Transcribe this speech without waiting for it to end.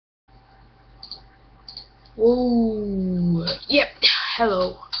Whoa. Yep.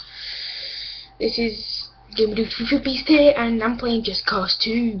 Hello. This is Game of FIFA Beast here, and I'm playing Just Cause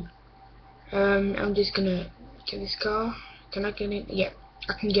 2. I'm just gonna get this car. Can I get it? Yep,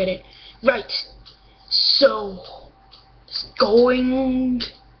 I can get it. Right. So, it's going.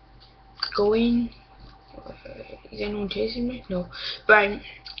 Is anyone chasing me? No. Right.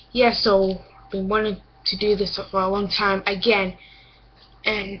 Yeah. So, I've been wanting to do this for a long time again,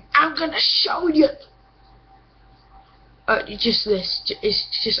 and I'm gonna show you. Just this. It's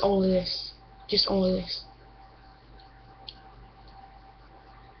just only this. Just only this.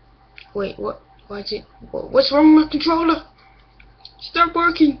 Wait, what? Why is it? What's wrong with my controller? Stop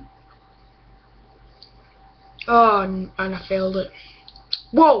working. Oh, and I failed it.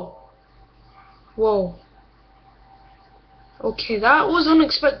 Whoa. Whoa. Okay, that was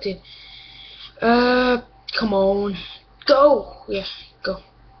unexpected. Come on. Go. Yeah, go.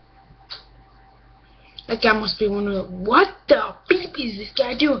 That guy must be one of the... What the beep is this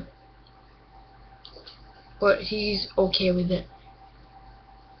guy doing? But he's okay with it.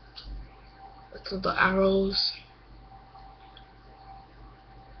 Look at the arrows.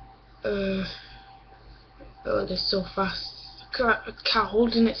 Oh, they're so fast. I can't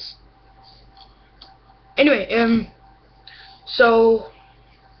hold in it. Anyway, so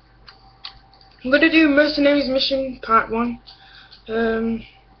I'm gonna do Mercenaries Mission Part 1.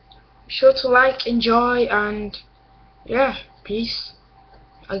 Be sure to like, enjoy, and yeah, peace,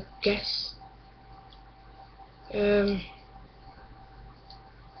 I guess.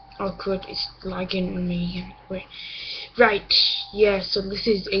 Oh good, it's lagging on me again. Wait. Right, yeah, so this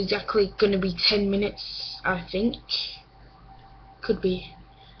is exactly gonna be 10 minutes, I think. Could be.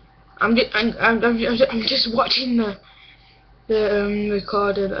 I'm just watching the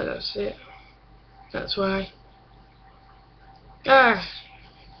recorder. That's it. That's why.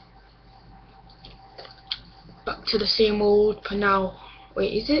 Back to the same old Panau.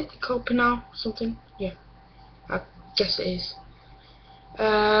 Wait, is it called Panau something? Yeah, I guess it is.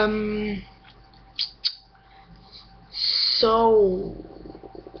 So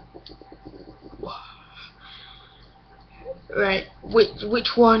right,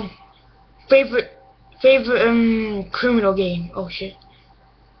 which one? Favorite criminal game? Oh shit.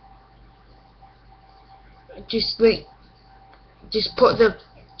 Just put the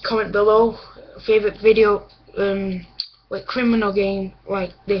comment below. Favorite video like criminal game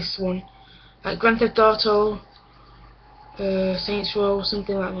like this one, like Grand Theft Auto, Saints Row,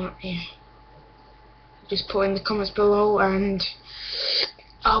 something like that. Yeah. Just put in the comments below, and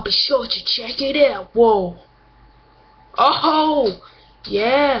I'll be sure to check it out. Whoa. Oh,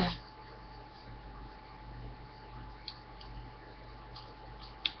 yeah.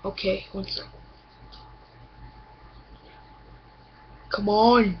 Okay, one sec. Come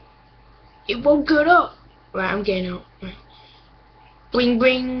on. It won't get up. Right, I'm getting out. Right. Bling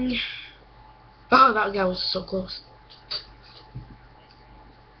bling. Oh, that guy was so close.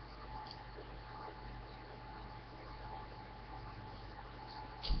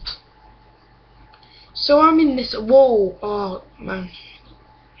 So I'm in this. Whoa. Oh man.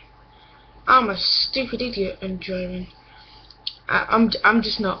 I'm a stupid idiot and driving. I'm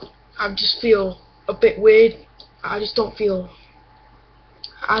just not. I just feel a bit weird. I just don't feel.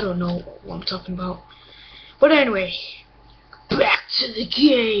 I don't know what I'm talking about. But anyway, back to the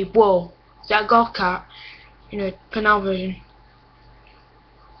game. Whoa, is that a golf cart? You know, Panau version.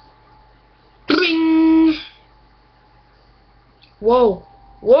 Bing. Whoa,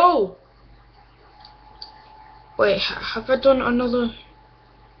 whoa. Wait, have I done another?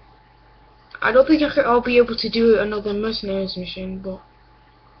 I don't think I'll be able to do another Mercenaries mission, but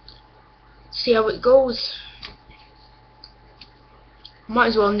see how it goes. Might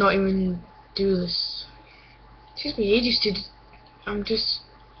as well not even do this. It takes me ages to. I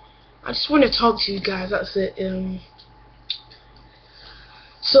just want to talk to you guys. That's it.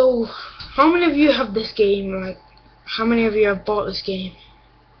 So, how many of you have this game? Like, how many of you have bought this game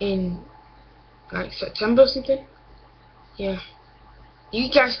in like September or something? Yeah. Do you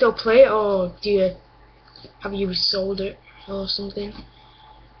guys still play it, or have you sold it or something?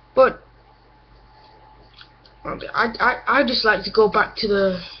 But I just like to go back to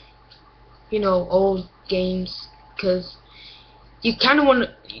the old games, because you kind of want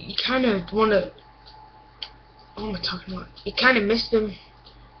to. What am I talking about? You kind of miss them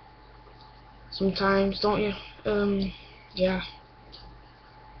sometimes, don't you? Yeah.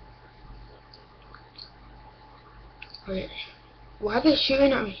 Wait, why are they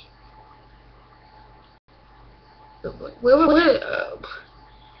shooting at me? Wait.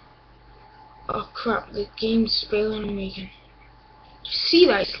 Oh crap! The game's failing on me again. You see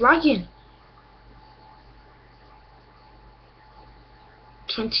that? It's lagging.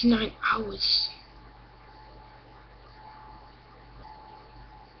 29 hours.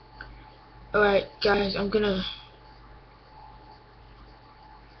 Alright guys, I'm gonna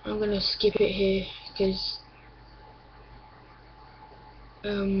skip it here because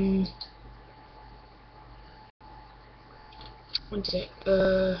one sec.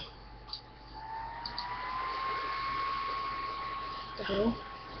 The hell?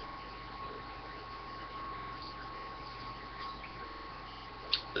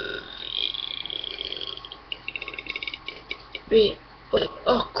 Wait,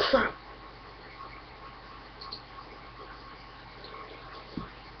 oh crap.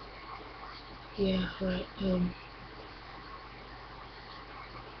 Yeah, right,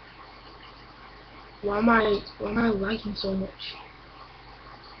 why am I lagging so much?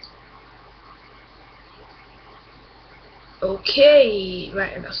 Okay,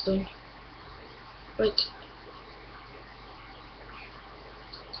 right, that's done. Wait.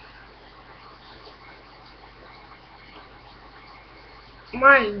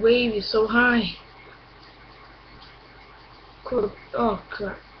 My wave is so high. Cool. Oh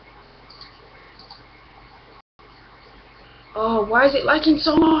crap. Oh, why is it lagging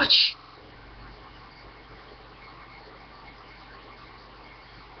so much?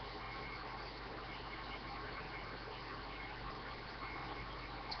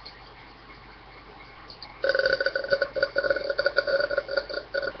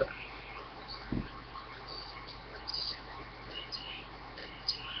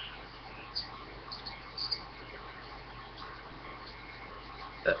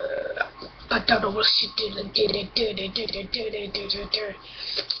 I don't know what she did.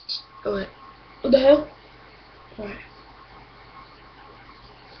 Alright. What the hell? Alright.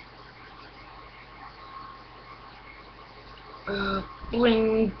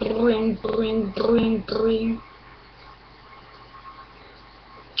 Bring, bring, bring, bring, bring.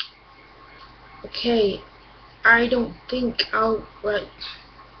 Okay. I don't think I'll. Right.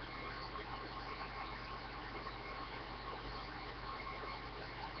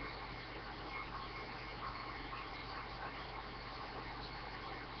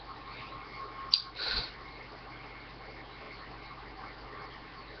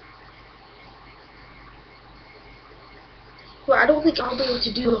 Well, I don't think I'll be able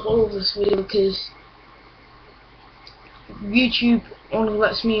to do the whole of this video because YouTube only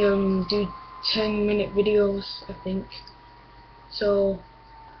lets me do 10-minute videos, I think. So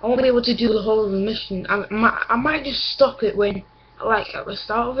I won't be able to do the whole of the mission. I might just stop it when like at the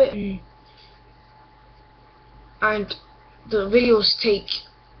start of it, and the videos take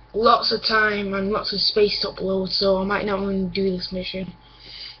lots of time and lots of space to upload. So I might not even do this mission.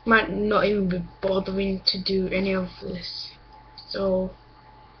 Might not even be bothering to do any of this. So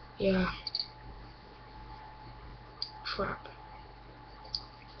yeah. Crap.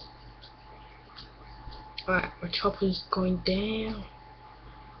 Alright, my chopper's going down.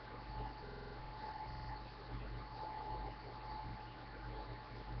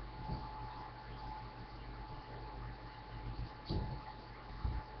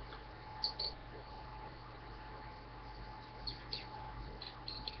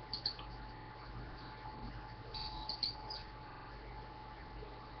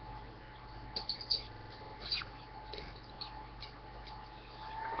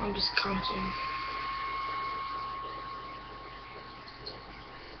 I'm just counting.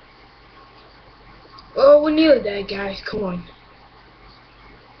 Oh, we're nearly there, guys. Come on.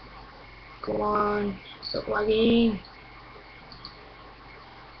 Go on. Stop lagging.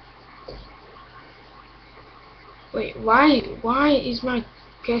 Wait, why is my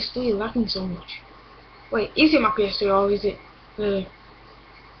PS3 lagging so much? Wait, is it my PS3 or is it the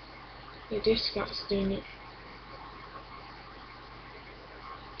disc that's doing it?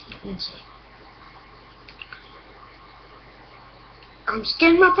 One sec. I'm just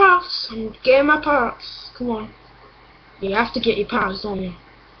getting my parts. I'm getting my parts. Come on. You have to get your parts, don't you?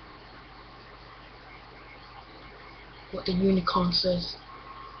 What the unicorn says.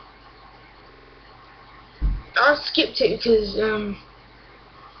 I skipped it because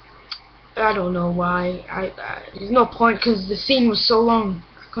I don't know why. There's no point because the scene was so long.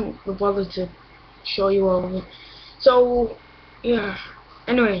 I couldn't be bothered to show you all of it. So yeah.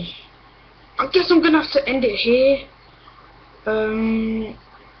 Anyway, I guess I'm gonna have to end it here.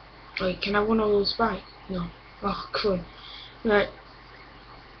 Wait, can I have one of those back? No. Oh, cool. Right.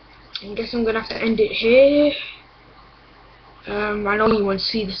 I guess I'm gonna have to end it here. I know you won't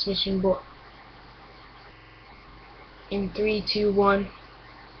see this mission, but in 3, 2, 1.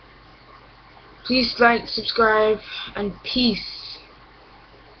 Please like, subscribe, and peace.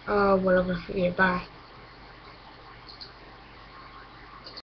 Whatever. Yeah, bye.